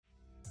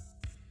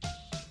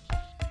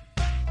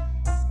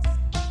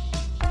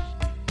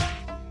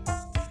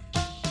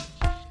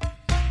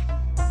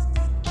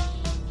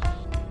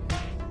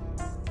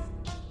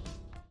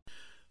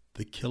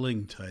The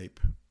Killing Type,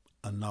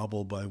 a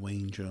novel by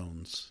Wayne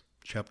Jones,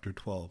 Chapter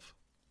 12.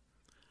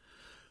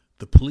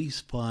 The police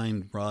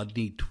find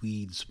Rodney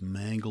Tweed's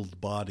mangled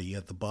body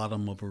at the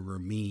bottom of a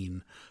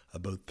ravine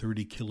about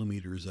 30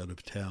 kilometers out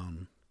of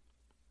town.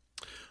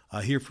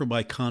 I hear from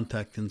my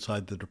contact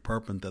inside the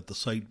department that the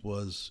sight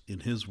was, in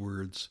his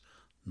words,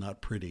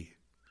 not pretty.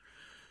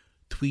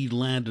 Tweed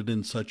landed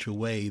in such a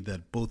way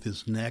that both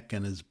his neck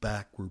and his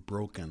back were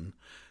broken,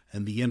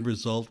 and the end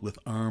result with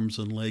arms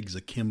and legs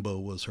akimbo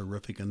was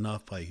horrific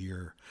enough, I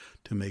hear,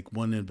 to make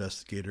one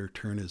investigator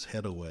turn his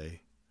head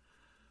away.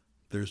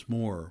 There's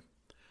more.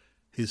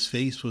 His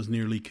face was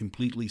nearly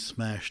completely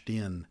smashed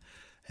in,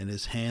 and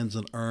his hands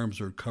and arms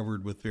are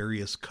covered with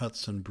various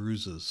cuts and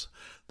bruises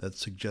that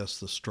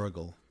suggest the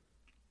struggle.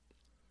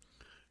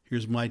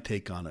 Here's my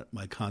take on it,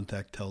 my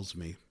contact tells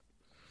me.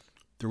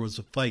 There was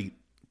a fight,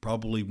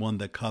 probably one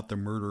that caught the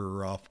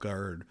murderer off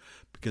guard,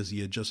 because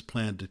he had just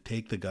planned to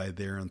take the guy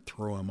there and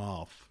throw him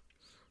off.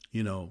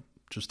 You know,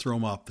 just throw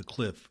him off the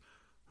cliff.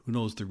 Who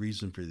knows the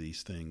reason for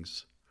these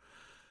things?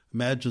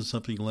 Imagine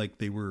something like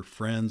they were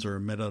friends or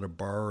met at a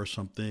bar or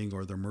something,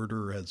 or the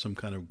murderer had some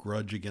kind of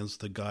grudge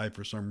against the guy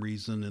for some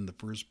reason in the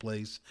first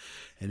place,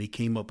 and he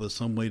came up with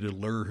some way to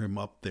lure him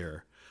up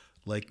there,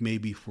 like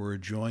maybe for a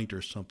joint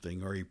or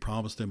something, or he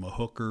promised him a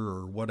hooker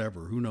or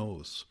whatever, who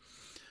knows.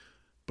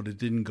 But it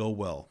didn't go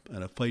well,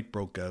 and a fight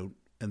broke out,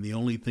 and the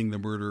only thing the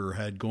murderer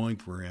had going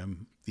for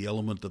him, the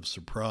element of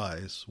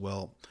surprise,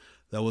 well,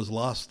 that was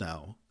lost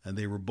now, and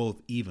they were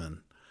both even,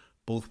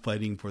 both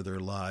fighting for their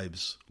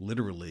lives,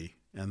 literally,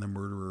 and the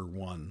murderer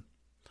won.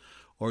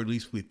 Or at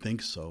least we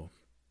think so.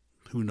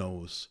 Who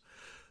knows?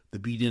 The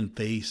beat-in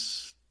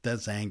face,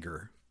 that's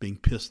anger, being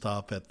pissed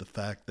off at the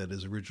fact that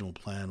his original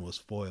plan was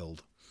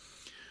foiled.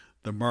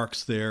 The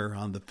marks there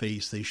on the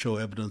face, they show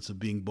evidence of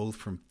being both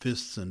from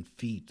fists and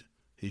feet,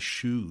 his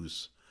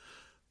shoes.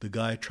 The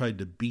guy tried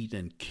to beat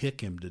and kick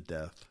him to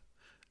death,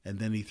 and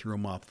then he threw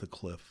him off the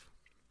cliff.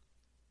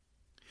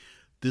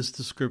 This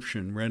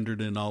description, rendered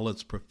in all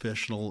its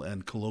professional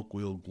and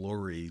colloquial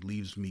glory,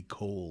 leaves me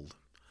cold.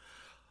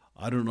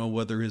 I don't know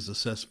whether his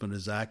assessment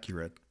is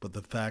accurate, but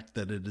the fact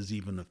that it is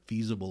even a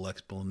feasible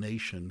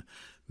explanation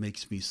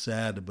makes me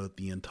sad about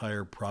the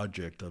entire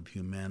project of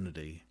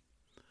humanity.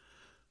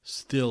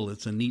 Still,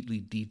 it's a neatly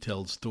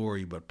detailed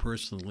story, but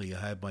personally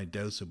I have my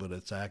doubts about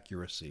its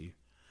accuracy.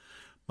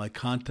 My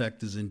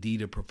contact is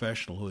indeed a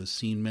professional who has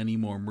seen many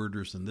more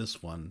murders than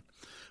this one,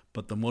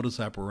 but the modus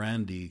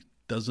operandi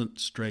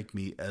doesn't strike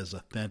me as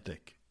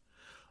authentic.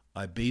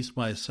 I base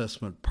my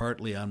assessment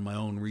partly on my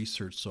own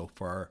research so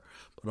far,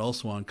 but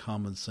also on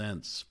common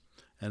sense,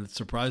 and it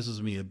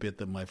surprises me a bit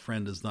that my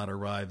friend has not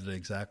arrived at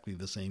exactly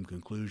the same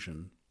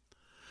conclusion.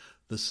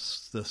 The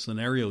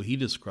scenario he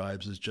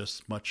describes is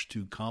just much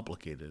too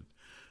complicated,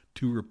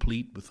 too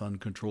replete with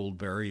uncontrolled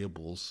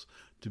variables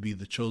to be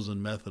the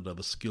chosen method of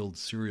a skilled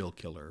serial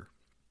killer.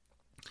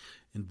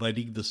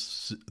 Inviting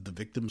the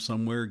victim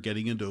somewhere,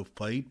 getting into a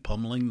fight,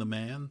 pummeling the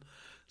man,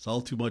 it's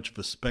all too much of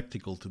a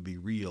spectacle to be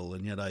real,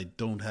 and yet I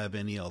don't have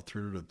any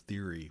alternative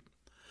theory.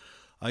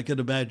 I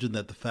could imagine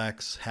that the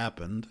facts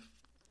happened,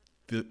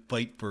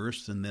 fight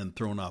first and then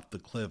thrown off the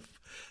cliff,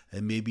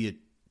 and maybe it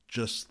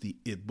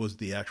was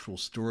the actual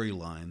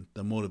storyline,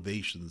 the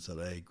motivations that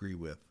I agree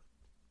with.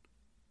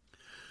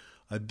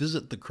 I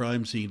visit the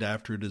crime scene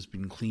after it has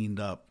been cleaned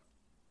up,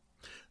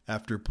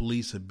 after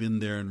police have been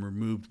there and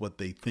removed what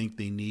they think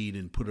they need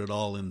and put it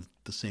all in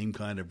the same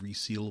kind of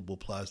resealable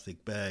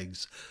plastic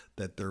bags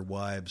that their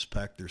wives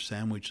pack their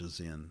sandwiches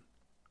in.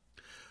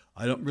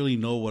 I don't really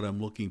know what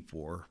I'm looking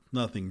for,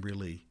 nothing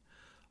really.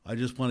 I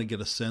just want to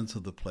get a sense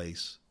of the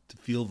place, to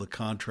feel the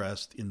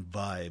contrast in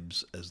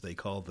vibes, as they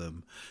call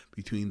them,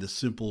 between the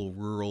simple,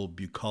 rural,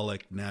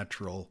 bucolic,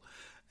 natural,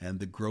 and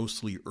the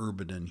grossly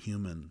urban and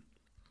human.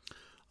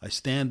 I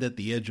stand at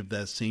the edge of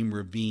that same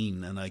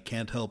ravine, and I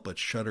can't help but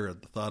shudder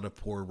at the thought of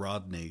poor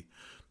Rodney,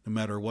 no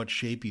matter what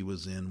shape he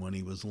was in when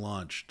he was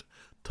launched,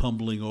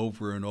 tumbling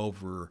over and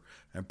over,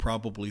 and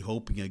probably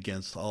hoping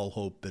against all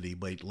hope that he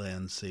might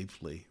land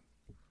safely.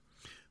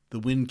 The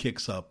wind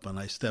kicks up, and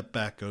I step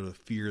back out of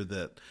fear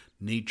that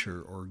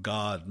nature or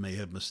God may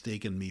have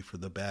mistaken me for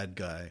the bad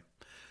guy,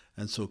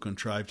 and so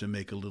contrive to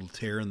make a little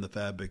tear in the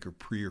fabric of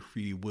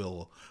free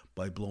will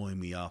by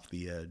blowing me off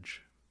the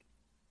edge.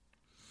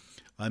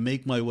 I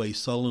make my way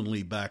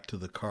sullenly back to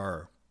the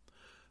car.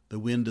 The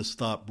wind has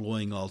stopped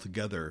blowing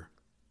altogether.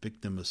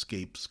 Victim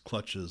escapes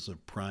clutches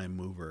of prime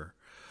mover.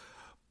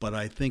 But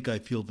I think I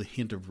feel the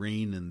hint of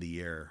rain in the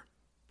air.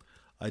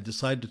 I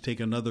decide to take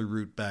another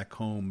route back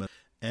home,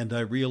 and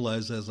I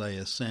realize as I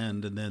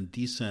ascend and then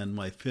descend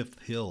my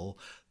fifth hill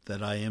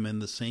that I am in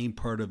the same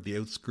part of the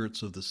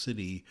outskirts of the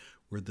city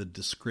where the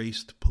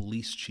disgraced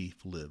police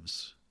chief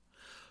lives.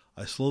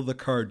 I slow the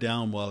car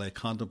down while I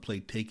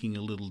contemplate taking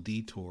a little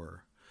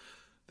detour.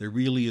 There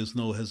really is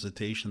no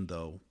hesitation,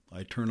 though.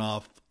 I turn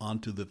off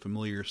onto the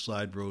familiar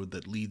side road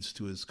that leads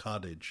to his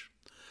cottage.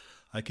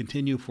 I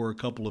continue for a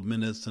couple of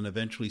minutes and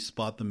eventually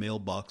spot the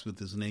mailbox with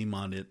his name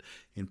on it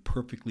in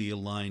perfectly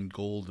aligned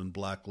gold and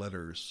black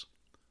letters.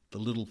 The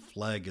little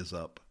flag is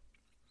up.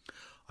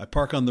 I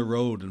park on the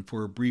road and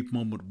for a brief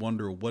moment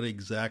wonder what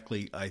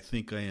exactly I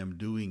think I am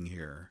doing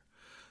here.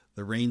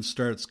 The rain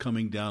starts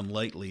coming down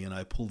lightly and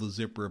I pull the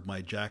zipper of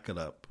my jacket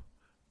up.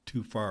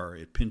 Too far,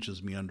 it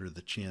pinches me under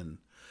the chin,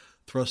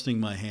 thrusting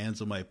my hands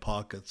in my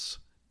pockets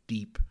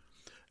deep,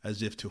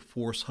 as if to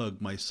force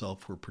hug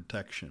myself for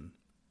protection.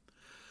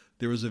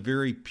 There is a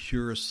very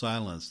pure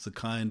silence, the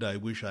kind I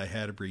wish I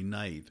had every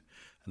night,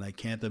 and I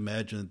can't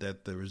imagine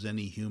that there is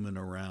any human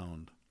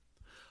around.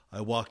 I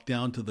walk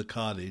down to the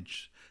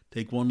cottage,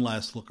 take one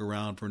last look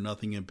around for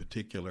nothing in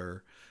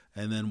particular,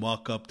 and then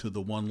walk up to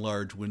the one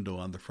large window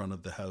on the front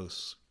of the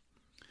house.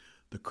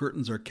 The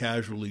curtains are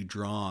casually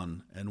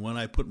drawn, and when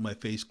I put my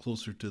face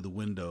closer to the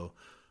window,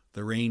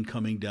 the rain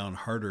coming down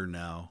harder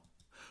now,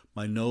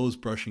 my nose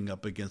brushing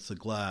up against the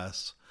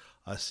glass,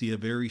 I see a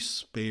very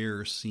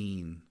spare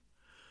scene.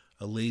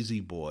 A lazy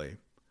boy,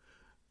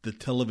 the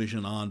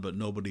television on but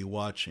nobody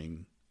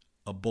watching,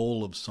 a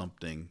bowl of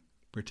something,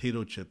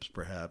 potato chips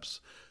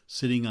perhaps,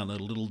 sitting on a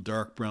little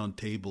dark brown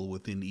table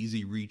within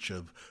easy reach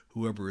of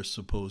whoever is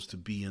supposed to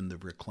be in the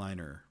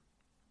recliner.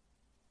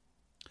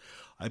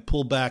 I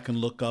pull back and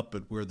look up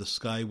at where the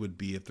sky would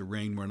be if the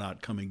rain were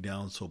not coming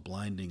down so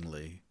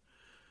blindingly.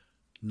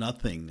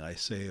 Nothing, I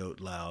say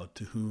out loud,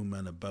 to whom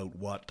and about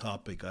what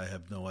topic I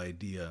have no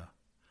idea.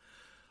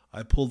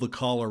 I pull the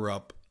collar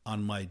up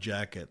on my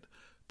jacket,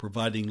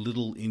 providing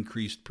little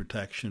increased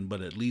protection,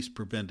 but at least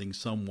preventing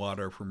some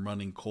water from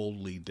running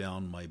coldly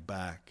down my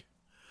back.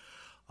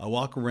 I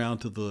walk around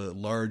to the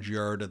large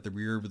yard at the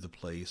rear of the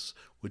place,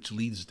 which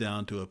leads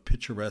down to a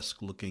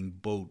picturesque-looking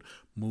boat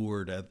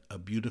moored at a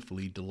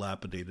beautifully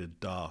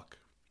dilapidated dock.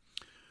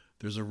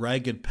 There's a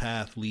ragged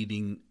path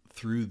leading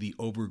through the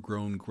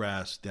overgrown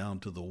grass down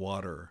to the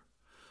water.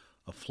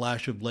 A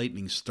flash of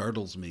lightning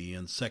startles me,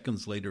 and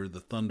seconds later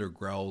the thunder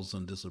growls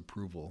in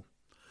disapproval.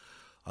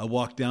 I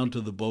walk down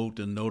to the boat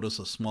and notice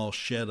a small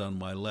shed on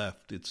my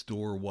left, its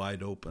door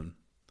wide open.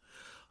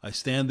 I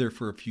stand there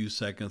for a few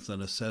seconds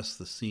and assess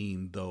the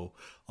scene, though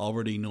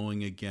already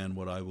knowing again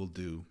what I will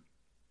do.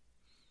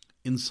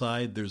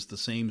 Inside, there's the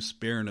same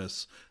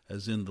spareness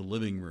as in the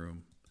living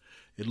room.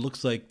 It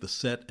looks like the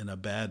set in a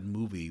bad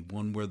movie,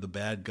 one where the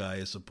bad guy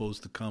is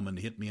supposed to come and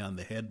hit me on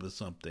the head with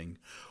something,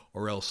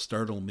 or else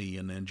startle me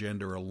and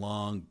engender a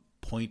long,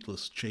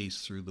 pointless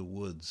chase through the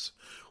woods,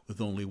 with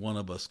only one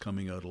of us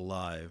coming out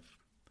alive.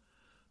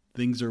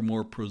 Things are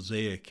more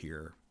prosaic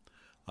here.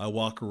 I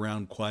walk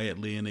around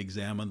quietly and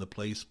examine the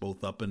place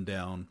both up and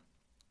down,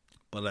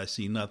 but I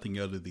see nothing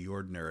out of the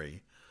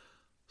ordinary.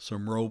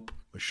 Some rope,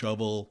 a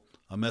shovel,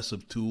 a mess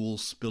of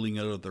tools spilling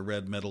out of the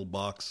red metal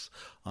box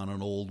on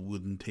an old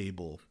wooden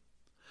table.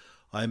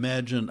 I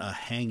imagine a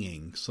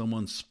hanging,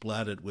 someone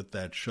splatted with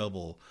that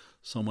shovel,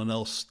 someone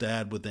else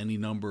stabbed with any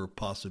number of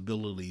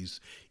possibilities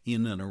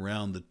in and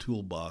around the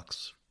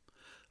toolbox.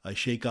 I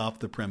shake off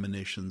the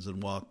premonitions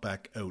and walk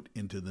back out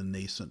into the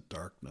nascent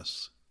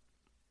darkness.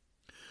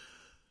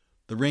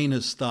 The rain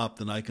has stopped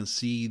and I can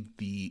see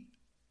the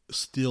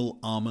still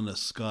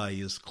ominous sky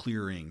is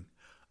clearing,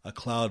 a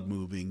cloud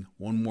moving,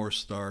 one more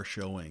star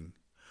showing.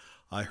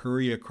 I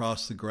hurry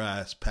across the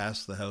grass,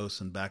 past the house,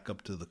 and back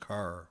up to the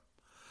car.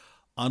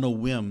 On a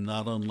whim,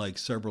 not unlike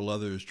several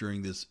others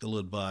during this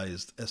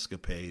ill-advised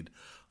escapade,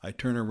 I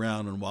turn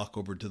around and walk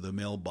over to the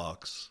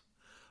mailbox.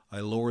 I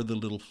lower the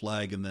little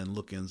flag and then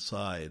look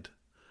inside.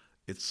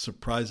 It's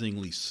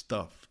surprisingly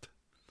stuffed.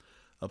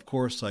 Of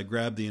course, I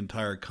grab the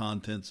entire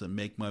contents and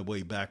make my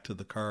way back to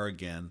the car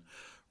again,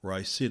 where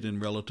I sit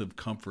in relative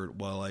comfort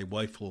while I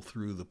rifle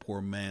through the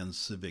poor man's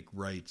civic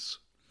rights.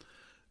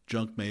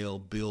 Junk mail,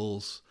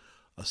 bills,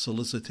 a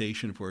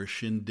solicitation for a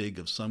shindig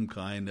of some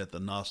kind at the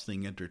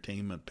Nosting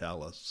Entertainment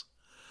Palace.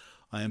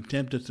 I am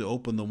tempted to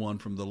open the one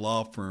from the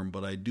law firm,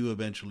 but I do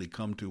eventually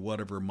come to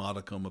whatever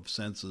modicum of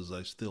senses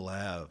I still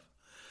have.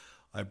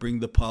 I bring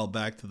the pile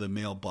back to the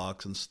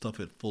mailbox and stuff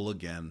it full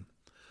again,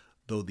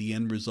 though the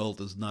end result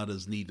is not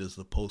as neat as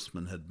the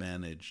postman had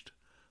managed.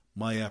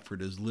 My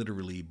effort is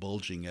literally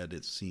bulging at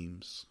its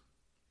seams.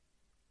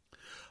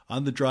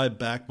 On the drive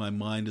back, my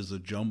mind is a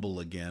jumble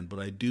again, but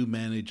I do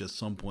manage at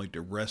some point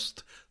to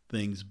wrest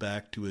things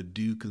back to a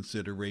due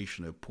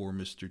consideration of poor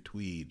Mr.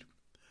 Tweed.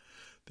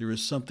 There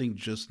is something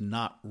just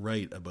not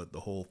right about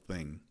the whole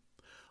thing.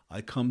 I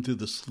come to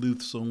the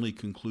sleuth's only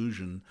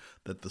conclusion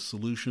that the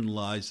solution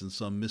lies in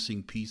some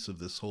missing piece of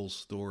this whole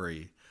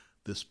story,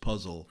 this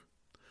puzzle.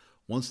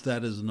 Once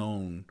that is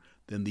known,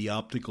 then the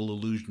optical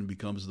illusion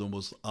becomes the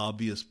most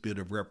obvious bit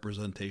of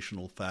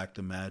representational fact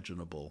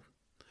imaginable.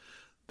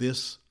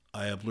 This,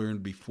 I have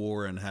learned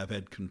before and have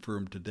had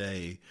confirmed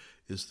today,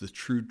 is the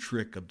true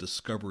trick of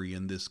discovery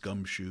in this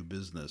gumshoe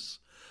business.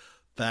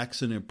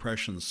 Facts and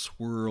impressions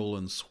swirl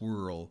and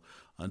swirl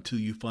until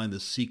you find the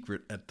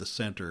secret at the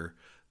center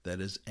that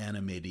is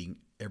animating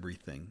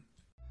everything.